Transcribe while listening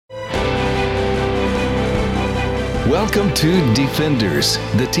Welcome to Defenders,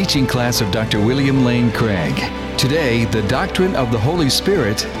 the teaching class of Dr. William Lane Craig. Today, the Doctrine of the Holy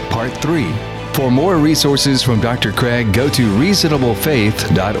Spirit, Part 3. For more resources from Dr. Craig, go to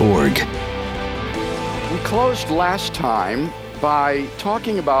reasonablefaith.org. We closed last time by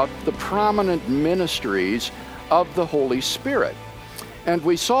talking about the prominent ministries of the Holy Spirit. And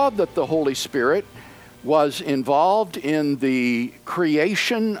we saw that the Holy Spirit was involved in the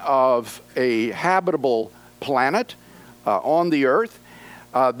creation of a habitable planet on the earth,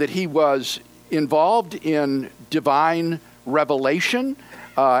 that he was involved in divine revelation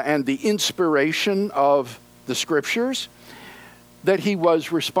and the inspiration of the Scriptures, that he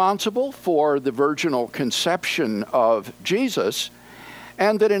was responsible for the virginal conception of Jesus,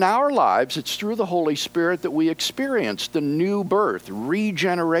 and that in our lives it's through the Holy Spirit that we experience the new birth,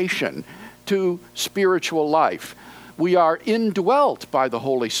 regeneration to spiritual life. We are indwelt by the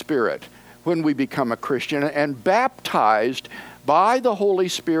Holy Spirit when we become a Christian and baptized by the Holy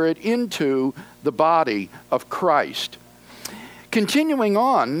Spirit into the body of Christ. Continuing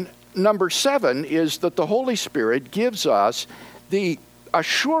on, number 7 is that the Holy Spirit gives us the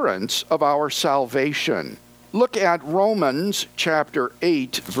assurance of our salvation. Look at Romans chapter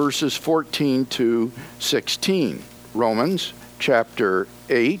 8, verses 14 to 16. Romans chapter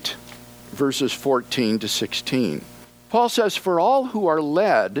 8, verses 14 to 16. Paul says, "For all who are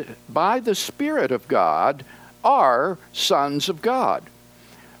led by the Spirit of God are sons of God.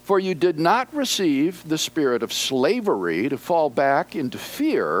 For you did not receive the spirit of slavery to fall back into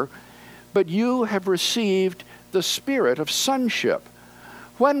fear, but you have received the spirit of sonship.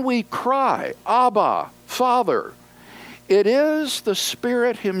 When we cry, 'Abba, Father,' it is the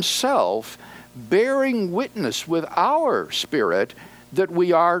Spirit himself bearing witness with our spirit that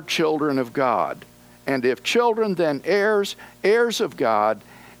we are children of God. And if children, then heirs, heirs of God,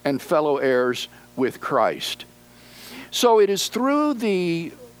 and fellow heirs with Christ." So it is through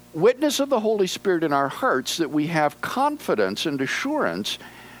the witness of the Holy Spirit in our hearts that we have confidence and assurance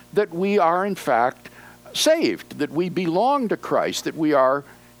that we are in fact saved, that we belong to Christ, that we are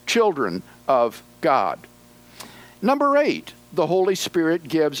children of God. Number 8, the Holy Spirit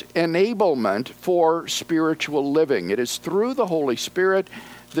gives enablement for spiritual living. It is through the Holy Spirit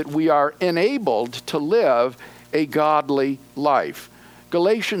that we are enabled to live a godly life.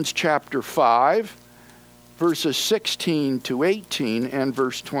 Galatians chapter 5, verses 16 to 18 and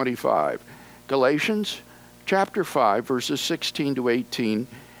verse 25. Galatians chapter 5, verses 16 to 18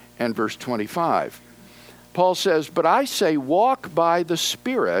 and verse 25. Paul says, "But I say, walk by the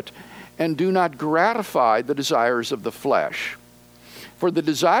Spirit, and do not gratify the desires of the flesh. For the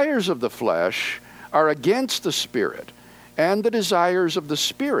desires of the flesh are against the Spirit, and the desires of the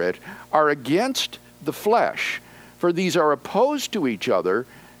Spirit are against the flesh. For these are opposed to each other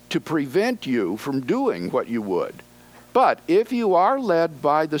to prevent you from doing what you would. But if you are led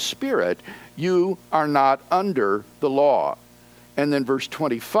by the Spirit, you are not under the law." And then verse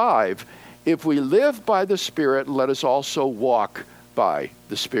 25, "If we live by the Spirit, let us also walk by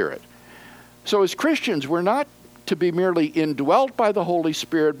the Spirit." So as Christians, we're not to be merely indwelt by the Holy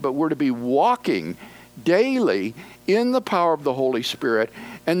Spirit, but we're to be walking daily in the power of the Holy Spirit,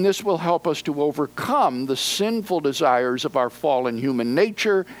 and this will help us to overcome the sinful desires of our fallen human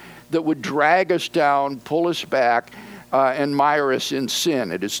nature that would drag us down, pull us back, and mire us in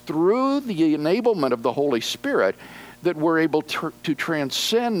sin. It is through the enablement of the Holy Spirit that we're able to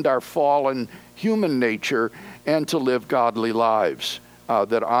transcend our fallen human nature and to live godly lives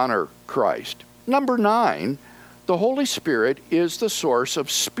that honor Christ. Number 9, the Holy Spirit is the source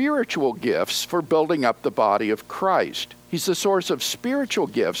of spiritual gifts for building up the body of Christ. He's the source of spiritual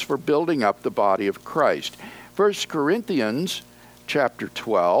gifts for building up the body of Christ. 1 Corinthians chapter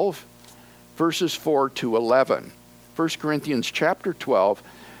 12, verses 4 to 11. 1 Corinthians chapter 12,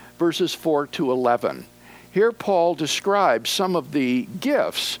 verses 4 to 11. Here Paul describes some of the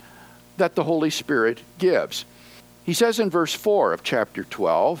gifts that the Holy Spirit gives. He says in verse 4 of chapter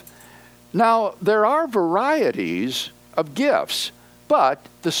 12, "Now there are varieties of gifts, but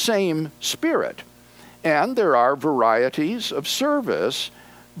the same Spirit. And there are varieties of service,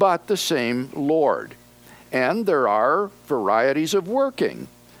 but the same Lord. And there are varieties of working,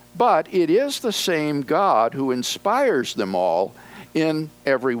 but it is the same God who inspires them all in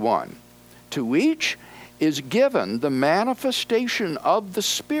every one. To each is given the manifestation of the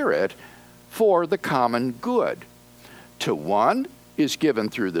Spirit for the common good. To one is given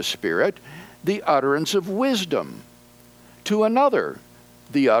through the Spirit the utterance of wisdom, to another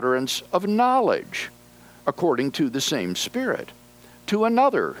the utterance of knowledge, according to the same Spirit, to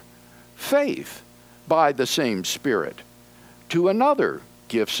another faith by the same Spirit, to another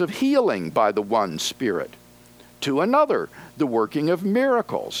gifts of healing by the one Spirit, to another, the working of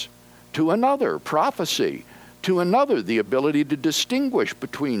miracles, to another, prophecy, to another, the ability to distinguish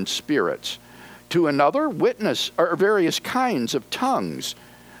between spirits, to another, witness or various kinds of tongues,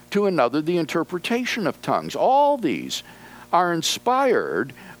 to another, the interpretation of tongues. All these are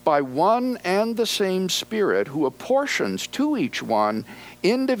inspired by one and the same Spirit, who apportions to each one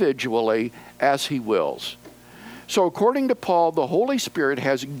individually as he wills. So according to Paul, the Holy Spirit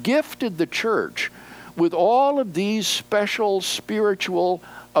has gifted the church with all of these special spiritual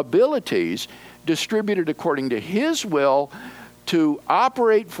abilities distributed according to his will to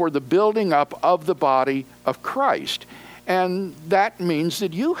operate for the building up of the body of Christ. And that means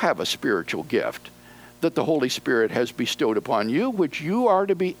that you have a spiritual gift that the Holy Spirit has bestowed upon you, which you are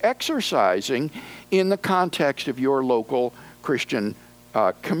to be exercising in the context of your local Christian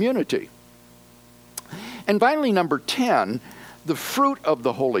community. And finally, number 10, the fruit of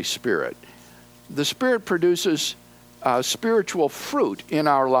the Holy Spirit. The Spirit produces spiritual fruit in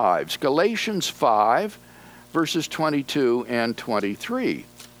our lives. Galatians 5, verses 22 and 23.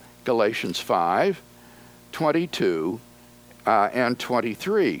 Galatians 5, 22 and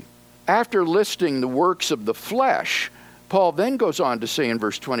 23. After listing the works of the flesh, Paul then goes on to say in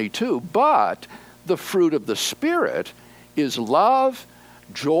verse 22, but the fruit of the Spirit is love,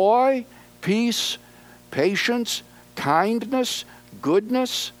 joy, peace, patience, kindness,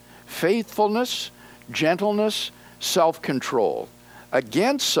 goodness, faithfulness, gentleness, self-control.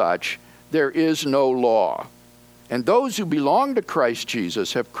 Against such there is no law. And those who belong to Christ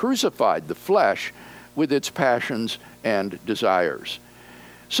Jesus have crucified the flesh with its passions and desires.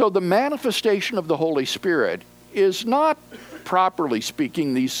 So the manifestation of the Holy Spirit is not, properly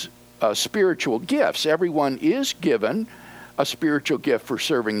speaking, these spiritual gifts. Everyone is given a spiritual gift for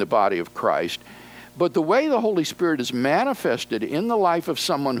serving the body of Christ. But the way the Holy Spirit is manifested in the life of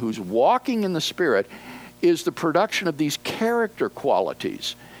someone who's walking in the Spirit is the production of these character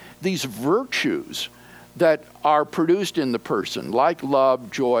qualities, these virtues that are produced in the person, like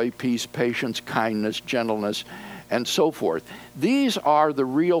love, joy, peace, patience, kindness, gentleness, and so forth. These are the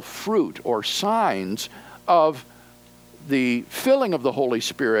real fruit or signs of the filling of the Holy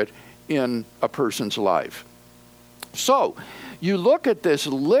Spirit in a person's life. So, you look at this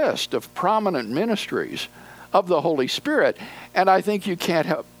list of prominent ministries of the Holy Spirit, and I think you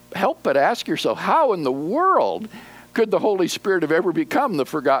can't help but ask yourself, how in the world could the Holy Spirit have ever become the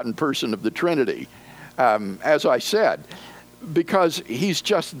forgotten person of the Trinity? As I said, because he's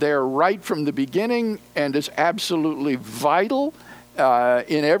just there right from the beginning and is absolutely vital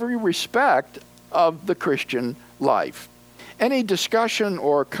in every respect of the Christian life. Any discussion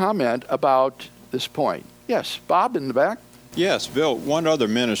or comment about this point? Yes, Bob in the back. Yes, Bill, one other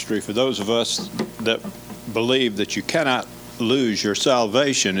ministry for those of us that believe that you cannot lose your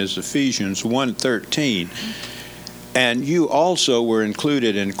salvation is Ephesians 1:13. And you also were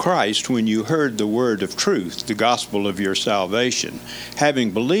included in Christ when you heard the word of truth, the gospel of your salvation.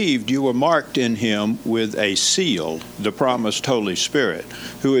 Having believed, you were marked in him with a seal, the promised Holy Spirit,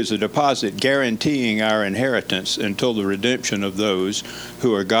 who is a deposit guaranteeing our inheritance until the redemption of those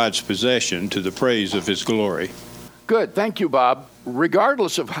who are God's possession, to the praise of his glory. Good. Thank you, Bob.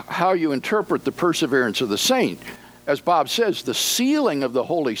 Regardless of how you interpret the perseverance of the saint, as Bob says, the sealing of the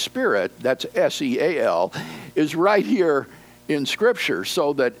Holy Spirit, that's S-E-A-L, is right here in Scripture,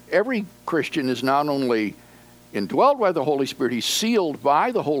 so that every Christian is not only indwelt by the Holy Spirit, he's sealed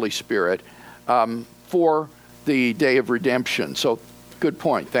by the Holy Spirit for the day of redemption. So, good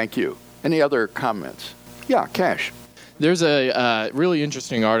point. Thank you. Any other comments? Yeah, Cash. There's a really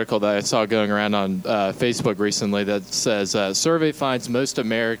interesting article that I saw going around on Facebook recently that says, survey finds most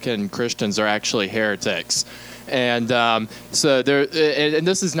American Christians are actually heretics. And so there, and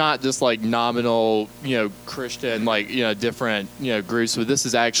this is not just like nominal, Christian, different, groups, but this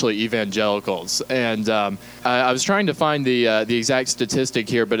is actually evangelicals. And I was trying to find the exact statistic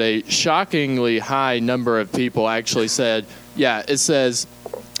here, but a shockingly high number of people actually said, it says,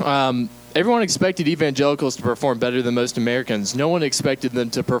 everyone expected evangelicals to perform better than most Americans. No one expected them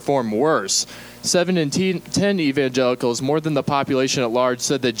to perform worse. 7 in 10 evangelicals, more than the population at large,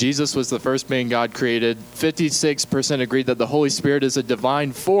 said that Jesus was the first man God created. 56% agreed that the Holy Spirit is a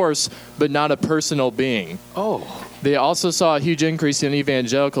divine force, but not a personal being. Oh. They also saw a huge increase in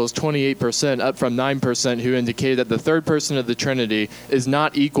evangelicals, 28%, up from 9%, who indicated that the third person of the Trinity is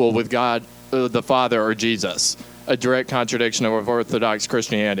not equal with God, the Father, or Jesus, a direct contradiction of Orthodox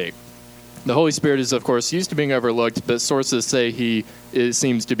Christianity. The Holy Spirit is, of course, used to being overlooked, but sources say he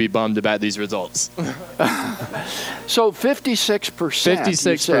seems to be bummed about these results. So 56%,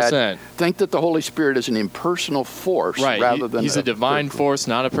 56% think that the Holy Spirit is an impersonal force rather than he's a divine force,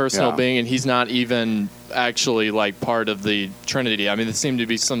 not a personal being, and he's not even actually like part of the Trinity. I mean, there seem to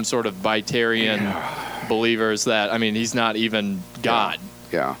be some sort of Bitarian believers that, I mean, he's not even God.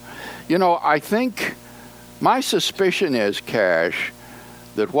 Yeah. You know, I think my suspicion is, Cash,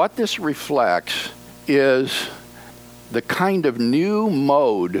 that what this reflects is the kind of new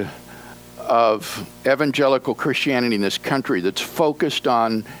mode of evangelical Christianity in this country that's focused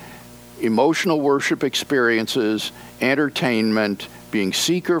on emotional worship experiences, entertainment, being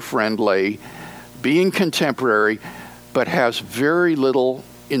seeker-friendly, being contemporary, but has very little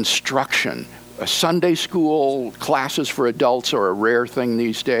instruction. Sunday school classes for adults are a rare thing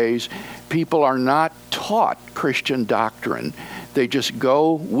these days. People are not taught Christian doctrine. They just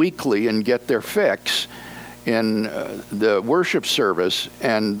go weekly and get their fix in the worship service,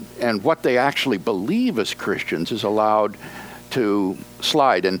 and what they actually believe as Christians is allowed to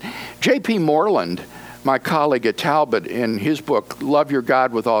slide. And J.P. Moreland, my colleague at Talbot, in his book, Love Your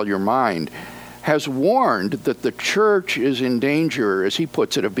God with All Your Mind, has warned that the church is in danger, as he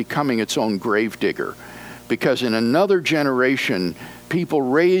puts it, of becoming its own gravedigger. Because in another generation, people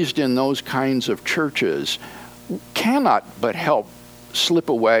raised in those kinds of churches cannot but help slip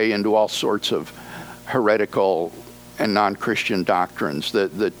away into all sorts of heretical and non-Christian doctrines.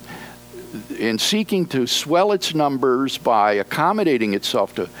 That in seeking to swell its numbers by accommodating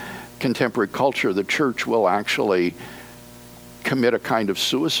itself to contemporary culture, the church will actually commit a kind of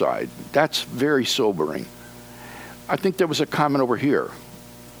suicide. That's very sobering. I think there was a comment over here.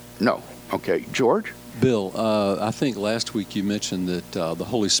 No. Okay. George? Bill, I think last week you mentioned that the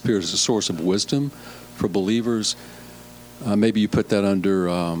Holy Spirit is a source of wisdom for believers. Maybe you put that under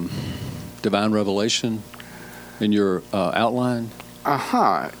divine revelation in your outline?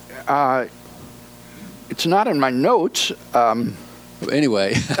 It's not in my notes.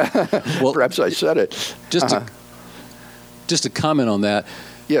 Anyway. Well, perhaps I said it. Just a comment on that.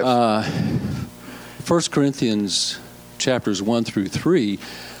 Yes. 1 Corinthians chapters 1 through 3,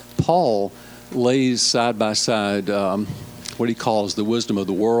 Paul lays side by side what he calls the wisdom of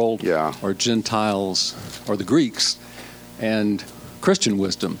the world, or Gentiles, or the Greeks, and Christian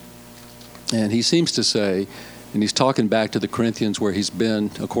wisdom. And he seems to say, and he's talking back to the Corinthians where he's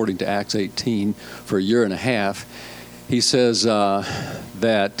been, according to Acts 18, for a year and a half. He says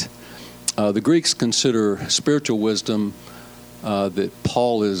that the Greeks consider spiritual wisdom that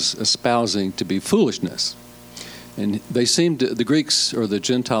Paul is espousing to be foolishness. And the Greeks or the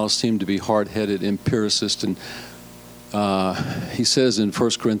Gentiles seem to be hard-headed empiricists. And he says in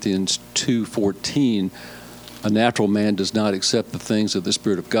 1 Corinthians 2:14, a natural man does not accept the things of the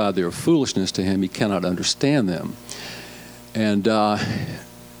Spirit of God. They are foolishness to him. He cannot understand them. And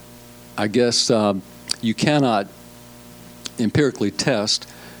I guess you cannot empirically test,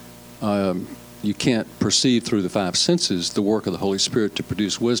 you can't perceive through the five senses the work of the Holy Spirit to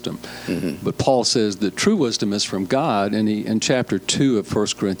produce wisdom. Mm-hmm. But Paul says that true wisdom is from God, and in chapter 2 of 1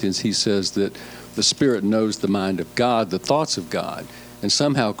 Corinthians, he says that the Spirit knows the mind of God, the thoughts of God, and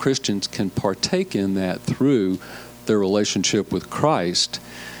somehow Christians can partake in that through their relationship with Christ.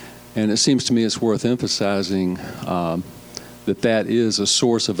 And it seems to me it's worth emphasizing that is a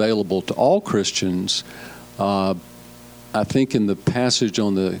source available to all Christians. I think in the passage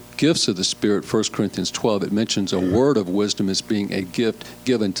on the gifts of the Spirit, 1 Corinthians 12, it mentions a word of wisdom as being a gift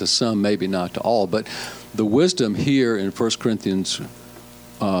given to some, maybe not to all. But the wisdom here in 1 Corinthians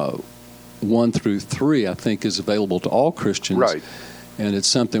 1 through 3, I think, is available to all Christians. Right. And it's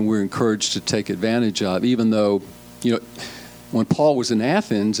something we're encouraged to take advantage of, even though, when Paul was in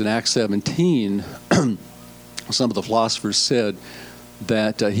Athens in Acts 17, some of the philosophers said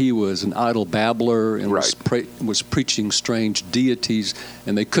that he was an idle babbler and was preaching strange deities,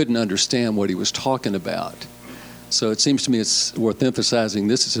 and they couldn't understand what he was talking about. So it seems to me it's worth emphasizing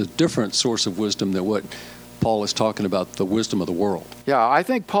this is a different source of wisdom than what Paul is talking about, the wisdom of the world. Yeah, I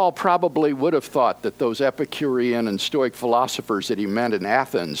think Paul probably would have thought that those Epicurean and Stoic philosophers that he met in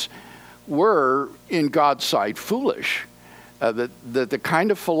Athens were, in God's sight, foolish. That the kind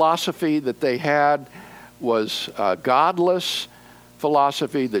of philosophy that they had was godless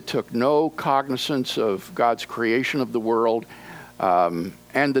philosophy that took no cognizance of God's creation of the world, and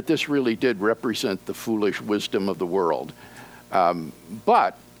that this really did represent the foolish wisdom of the world.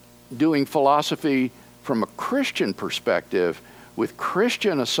 But doing philosophy from a Christian perspective, with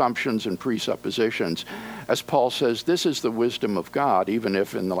Christian assumptions and presuppositions, as Paul says, this is the wisdom of God, even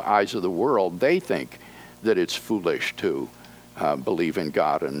if in the eyes of the world they think that it's foolish to believe in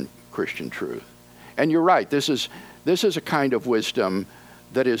God and Christian truth. And you're right, this is a kind of wisdom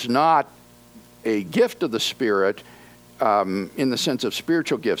that is not a gift of the Spirit in the sense of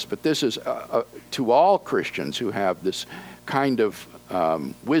spiritual gifts, but this is to all Christians who have this kind of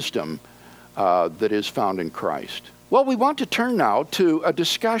wisdom that is found in Christ. Well, we want to turn now to a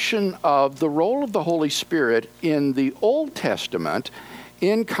discussion of the role of the Holy Spirit in the Old Testament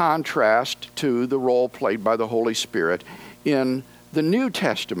in contrast to the role played by the Holy Spirit in the New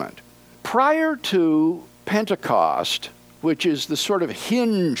Testament. Prior to Pentecost, which is the sort of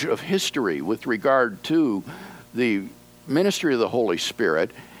hinge of history with regard to the ministry of the Holy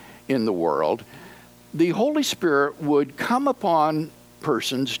Spirit in the world, the Holy Spirit would come upon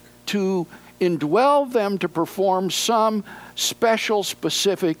persons to indwell them to perform some special,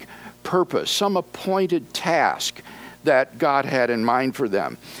 specific purpose, some appointed task that God had in mind for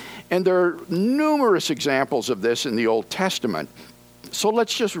them. And there are numerous examples of this in the Old Testament. So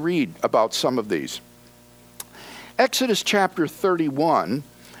let's just read about some of these. Exodus chapter 31,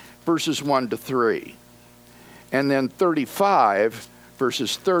 verses 1 to 3. And then 35,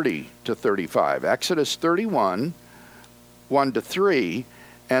 verses 30 to 35. Exodus 31, 1 to 3.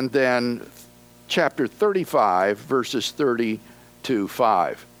 And then chapter 35, verses 30 to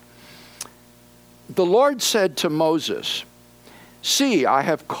 5. The Lord said to Moses, "See, I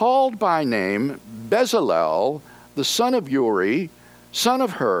have called by name Bezalel, the son of Uri, son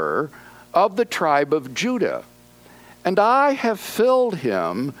of Hur, of the tribe of Judah. And I have filled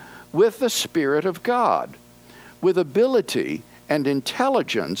him with the Spirit of God, with ability and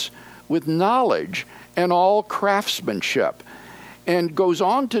intelligence, with knowledge and all craftsmanship." And goes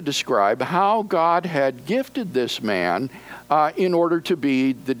on to describe how God had gifted this man in order to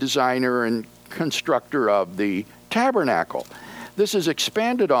be the designer and constructor of the tabernacle. This is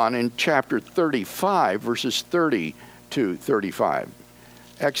expanded on in chapter 35, verses 30 to 35.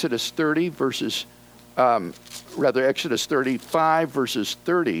 Exodus 35, verses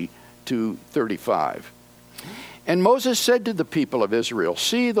 30 to 35. And Moses said to the people of Israel,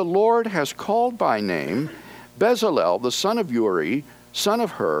 "See, the Lord has called by name Bezalel, the son of Uri, son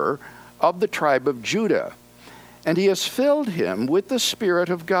of Hur, of the tribe of Judah. And he has filled him with the Spirit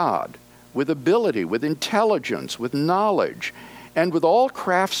of God, with ability, with intelligence, with knowledge, and with all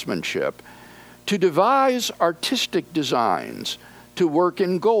craftsmanship, to devise artistic designs, to work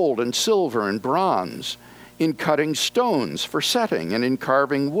in gold and silver and bronze, in cutting stones for setting and in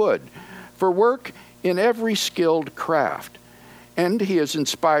carving wood, for work in every skilled craft. And he has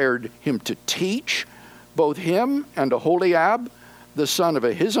inspired him to teach, both him and Aholiab, the son of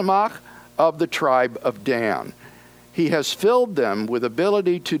Ahisamach, of the tribe of Dan. He has filled them with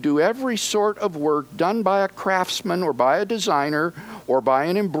ability to do every sort of work done by a craftsman or by a designer or by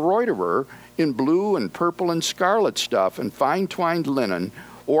an embroiderer in blue and purple and scarlet stuff and fine twined linen,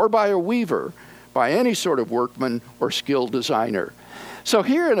 or by a weaver, by any sort of workman or skilled designer." So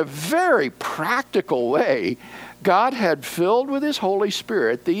here, in a very practical way, God had filled with his Holy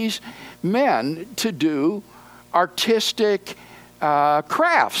Spirit these men to do artistic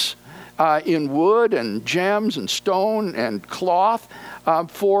crafts in wood and gems and stone and cloth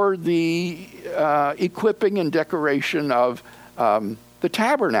for the equipping and decoration of the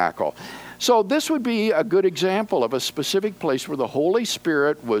tabernacle. So this would be a good example of a specific place where the Holy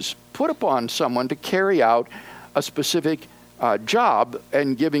Spirit was put upon someone to carry out a specific job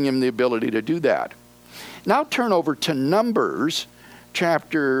and giving him the ability to do that. Now turn over to Numbers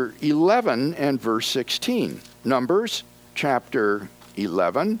chapter 11 and verse 16. Numbers chapter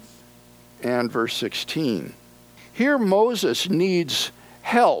 11 and verse 16. Here Moses needs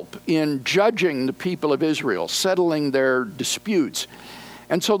help in judging the people of Israel, settling their disputes.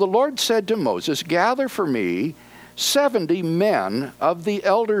 And so the Lord said to Moses, "Gather for me 70 men of the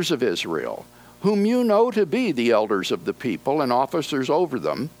elders of Israel, whom you know to be the elders of the people and officers over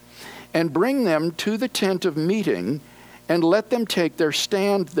them, and bring them to the tent of meeting, and let them take their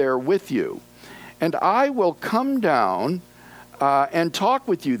stand there with you. And I will come down and talk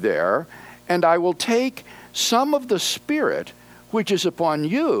with you there, and I will take some of the Spirit which is upon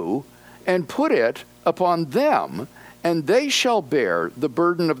you, and put it upon them, and they shall bear the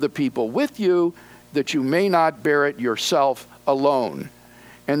burden of the people with you, that you may not bear it yourself alone."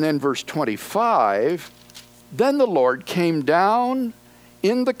 And then verse 25, "Then the Lord came down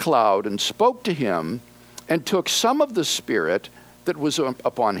in the cloud and spoke to him, and took some of the Spirit that was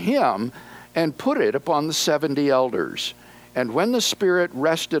upon him, and put it upon the 70 elders. And when the Spirit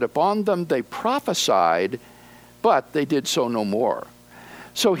rested upon them, they prophesied, but they did so no more."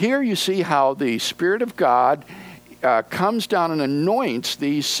 So here you see how the Spirit of God comes down and anoints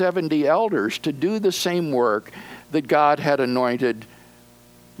these 70 elders to do the same work that God had anointed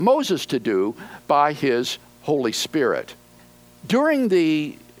Moses to do by his Holy Spirit. During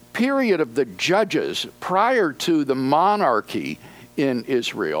the period of the judges, prior to the monarchy in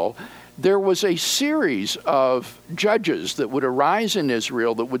Israel, there was a series of judges that would arise in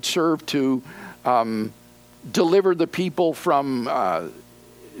Israel that would serve to deliver the people from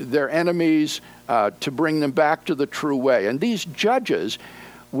their enemies, to bring them back to the true way. And these judges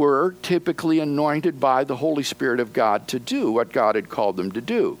were typically anointed by the Holy Spirit of God to do what God had called them to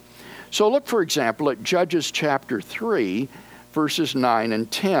do. So look, for example, at Judges chapter 3, verses 9 and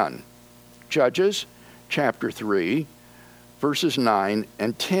 10. Judges chapter 3, verses 9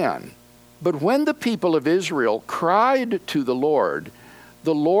 and 10. But when the people of Israel cried to the Lord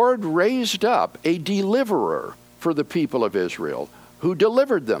raised up a deliverer for the people of Israel, who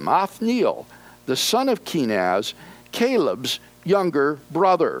delivered them, Othniel, the son of Kenaz, Caleb's younger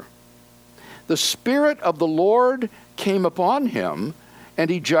brother. The Spirit of the Lord came upon him, and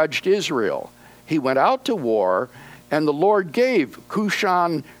he judged Israel. He went out to war, and the Lord gave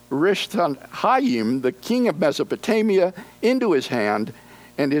Cushan-Rishathaim, the king of Mesopotamia, into his hand,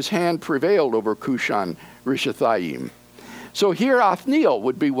 and his hand prevailed over Cushan-Rishathaim. So here Othniel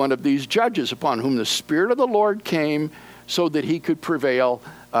would be one of these judges upon whom the Spirit of the Lord came so that he could prevail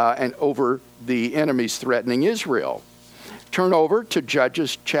and over the enemies threatening Israel. Turn over to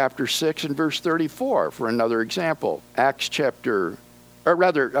Judges chapter 6 and verse 34 for another example. Judges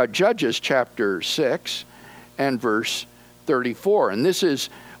chapter 6 and verse 34. And this is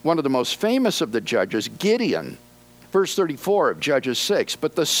one of the most famous of the judges, Gideon. Verse 34 of Judges 6.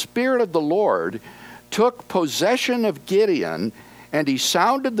 But the Spirit of the Lord took possession of Gideon, and he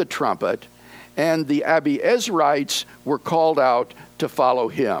sounded the trumpet, and the Abiezrites were called out to follow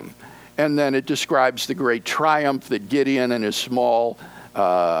him. And then it describes the great triumph that Gideon and his small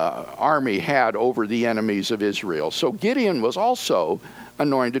army had over the enemies of Israel. So Gideon was also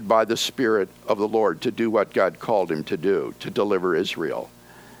anointed by the Spirit of the Lord to do what God called him to do, to deliver Israel.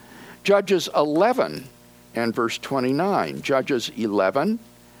 Judges 11 and verse 29. Judges 11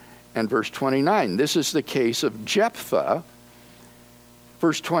 and verse 29. This is the case of Jephthah.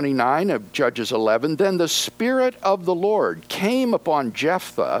 Verse 29 of Judges 11. Then the Spirit of the Lord came upon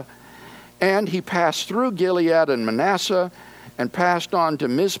Jephthah, and he passed through Gilead and Manasseh, and passed on to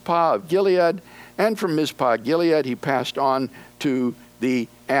Mizpah of Gilead, and from Mizpah of Gilead he passed on to the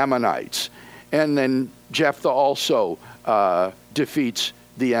Ammonites. And then Jephthah also defeats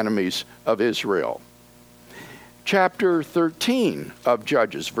the enemies of Israel. Chapter 13 of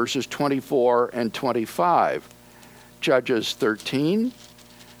Judges, verses 24 and 25. Judges 13,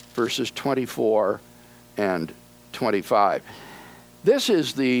 verses 24 and 25. This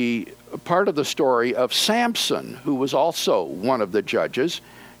is the part of the story of Samson, who was also one of the judges.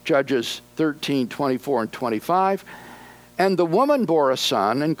 Judges 13, 24 and 25. And the woman bore a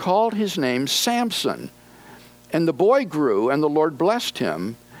son and called his name Samson. And the boy grew, and the Lord blessed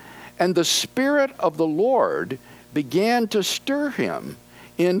him. And the Spirit of the Lord began to stir him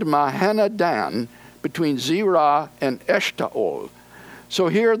in Mahanadan, between Zerah and Eshtaol. So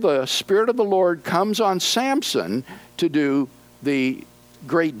here the Spirit of the Lord comes on Samson to do the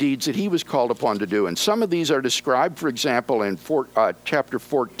great deeds that he was called upon to do. And some of these are described, for example, in chapter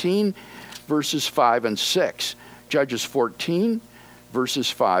 14, verses 5 and 6. Judges 14, verses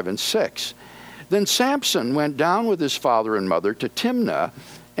 5 and 6. Then Samson went down with his father and mother to Timnah,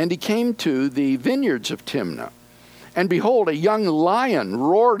 and he came to the vineyards of Timnah. And behold, a young lion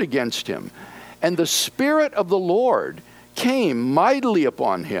roared against him, and the Spirit of the Lord came mightily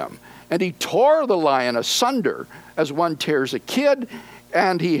upon him, and he tore the lion asunder as one tears a kid,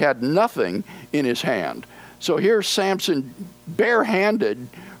 and he had nothing in his hand. So here Samson, barehanded,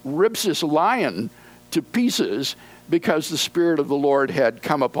 rips this lion to pieces because the Spirit of the Lord had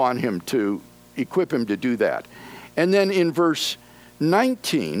come upon him to equip him to do that. And then in verse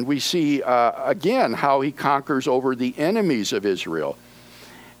 19, we see again how he conquers over the enemies of Israel.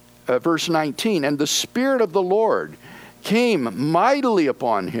 Verse 19, and the Spirit of the Lord came mightily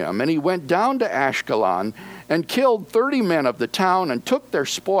upon him, and he went down to Ashkelon and killed 30 men of the town and took their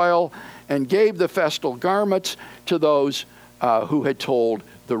spoil and gave the festal garments to those who had told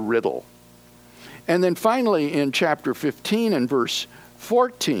the riddle. And then finally in chapter 15 and verse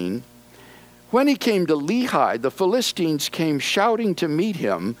 14, when he came to Lehi, the Philistines came shouting to meet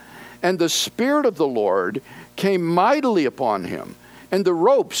him, and the Spirit of the Lord came mightily upon him, and the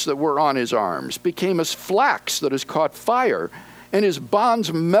ropes that were on his arms became as flax that has caught fire, and his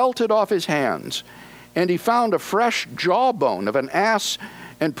bonds melted off his hands. And he found a fresh jawbone of an ass,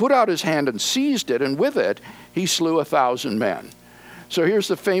 and put out his hand and seized it, and with it he slew 1,000 men. So here's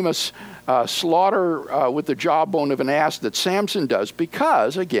the famous slaughter with the jawbone of an ass that Samson does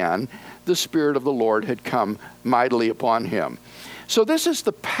because, again, the Spirit of the Lord had come mightily upon him. So this is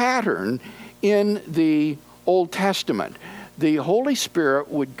the pattern in the Old Testament. The Holy Spirit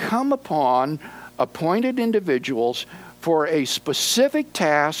would come upon appointed individuals for a specific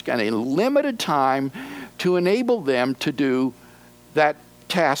task and a limited time to enable them to do that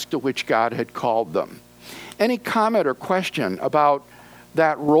task to which God had called them. Any comment or question about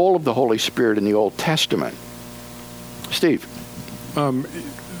that role of the Holy Spirit in the Old Testament? Steve?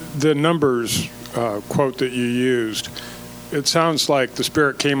 The Numbers quote that you used, it sounds like the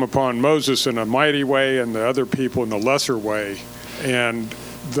Spirit came upon Moses in a mighty way and the other people in a lesser way. And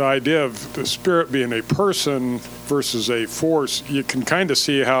the idea of the Spirit being a person versus a force, you can kind of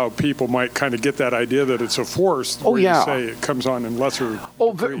see how people might kind of get that idea that it's a force. Oh, yeah. You say it comes on in lesser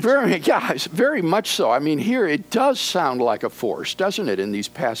degrees. Very much so. I mean, here it does sound like a force, doesn't it, in these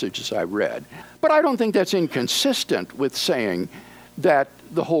passages I read? But I don't think that's inconsistent with saying that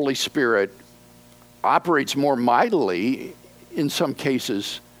the Holy Spirit operates more mightily in some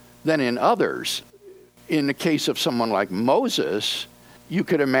cases than in others. In the case of someone like Moses, you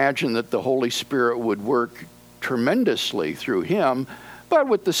could imagine that the Holy Spirit would work tremendously through him, but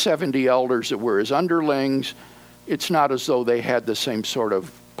with the 70 elders that were his underlings, it's not as though they had the same sort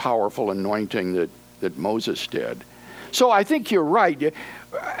of powerful anointing that Moses did. So I think you're right.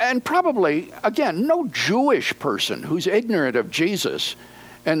 And probably, again, no Jewish person who's ignorant of Jesus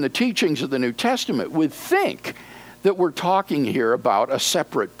and the teachings of the New Testament would think that we're talking here about a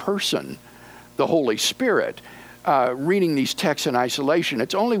separate person, the Holy Spirit. Reading these texts in isolation,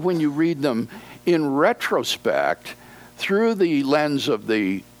 it's only when you read them in retrospect through the lens of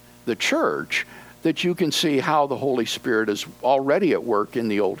the church that you can see how the Holy Spirit is already at work in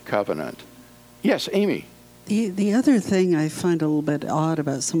the Old Covenant. Yes, Amy? The other thing I find a little bit odd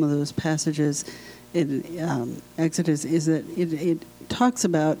about some of those passages in Exodus is that it talks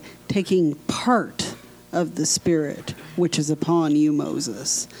about taking part of the Spirit which is upon you,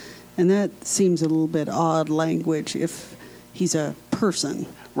 Moses. And that seems a little bit odd language if he's a person.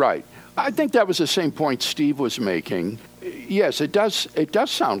 Right. I think that was the same point Steve was making. Yes, it does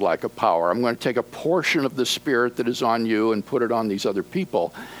sound like a power. I'm going to take a portion of the Spirit that is on you and put it on these other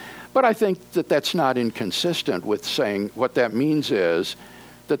people. But I think that that's not inconsistent with saying what that means is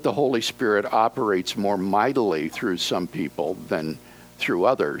that the Holy Spirit operates more mightily through some people than through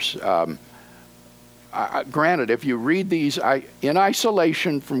others. Granted, if you read these in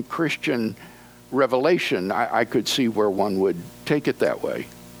isolation from Christian revelation, I could see where one would take it that way.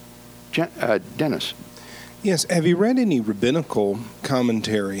 Dennis? Yes, have you read any rabbinical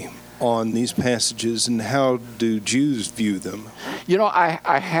commentary on these passages, and how do Jews view them? You know,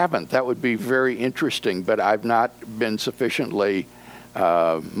 I haven't. That would be very interesting, but I've not been sufficiently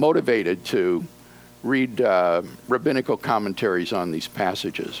motivated to read rabbinical commentaries on these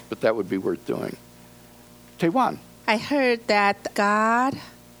passages, but that would be worth doing. Taiwan. I heard that God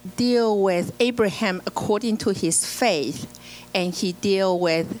deal with Abraham according to his faith, and he deal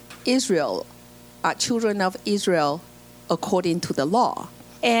with Israel, children of Israel, according to the law.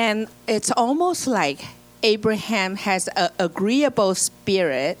 And it's almost like Abraham has an agreeable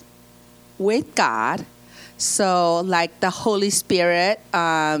spirit with God. So like the Holy Spirit,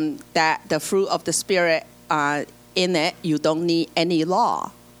 that the fruit of the Spirit in it, you don't need any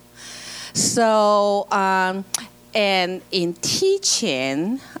law. So, and in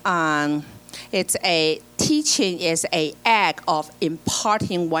teaching, teaching is an act of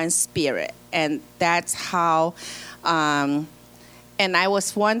imparting one's spirit. And that's how, and I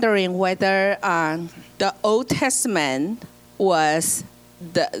was wondering whether the Old Testament was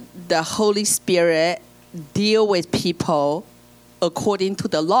the Holy Spirit deal with people according to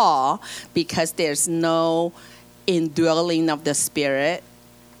the law because there's no indwelling of the Spirit.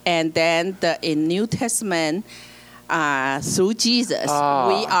 And then in New Testament, through Jesus,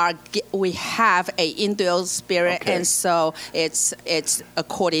 we have a indwelt Spirit, okay. And so it's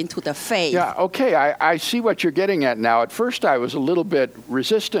according to the faith. Yeah, okay, I see what you're getting at now. At first, I was a little bit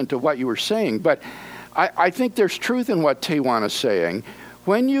resistant to what you were saying, but I think there's truth in what Taiwan is saying.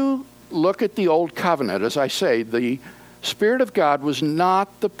 When you look at the Old Covenant, as I say, the Spirit of God was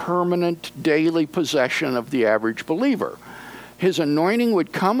not the permanent daily possession of the average believer. His anointing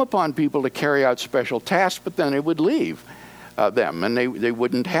would come upon people to carry out special tasks, but then it would leave them, and they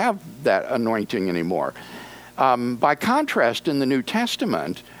wouldn't have that anointing anymore. By contrast, in the New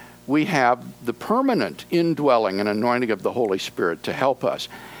Testament, we have the permanent indwelling and anointing of the Holy Spirit to help us.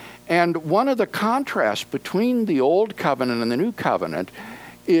 And one of the contrasts between the Old Covenant and the New Covenant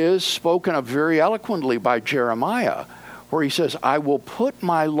is spoken of very eloquently by Jeremiah, where he says, I will put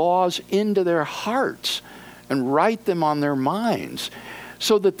my laws into their hearts and write them on their minds,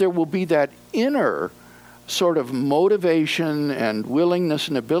 so that there will be that inner sort of motivation and willingness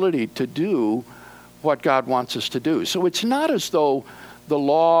and ability to do what God wants us to do. So it's not as though the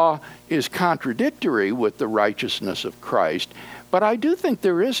law is contradictory with the righteousness of Christ, but I do think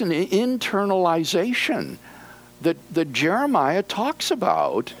there is an internalization that Jeremiah talks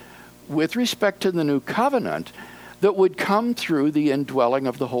about with respect to the new covenant that would come through the indwelling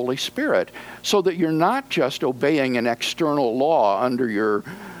of the Holy Spirit, so that you're not just obeying an external law under your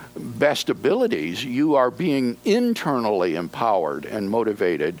best abilities. You are being internally empowered and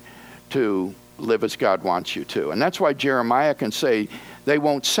motivated to live as God wants you to. And that's why Jeremiah can say, they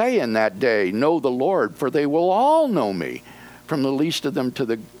won't say in that day, know the Lord, for they will all know me, from the least of them to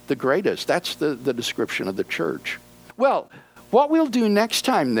the greatest. That's the description of the church. Well, what we'll do next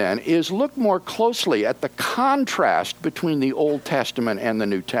time then is look more closely at the contrast between the Old Testament and the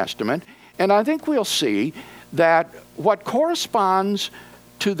New Testament. And I think we'll see that what corresponds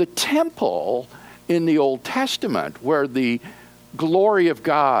to the temple in the Old Testament, where the glory of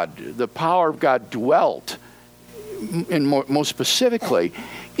God, the power of God dwelt, and most specifically,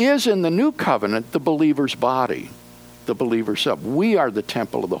 is in the New Covenant the believer's body, the believer's self. We are the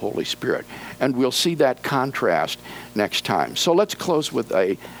temple of the Holy Spirit. And we'll see that contrast next time. So let's close with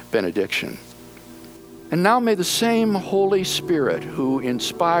a benediction. And now may the same Holy Spirit who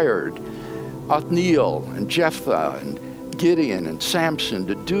inspired Othniel and Jephthah and Gideon and Samson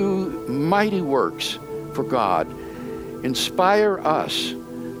to do mighty works for God inspire us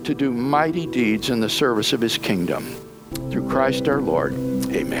to do mighty deeds in the service of his kingdom. Through Christ our Lord.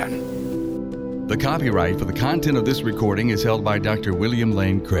 Amen. The copyright for the content of this recording is held by Dr. William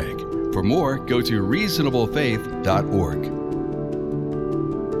Lane Craig. For more, go to reasonablefaith.org.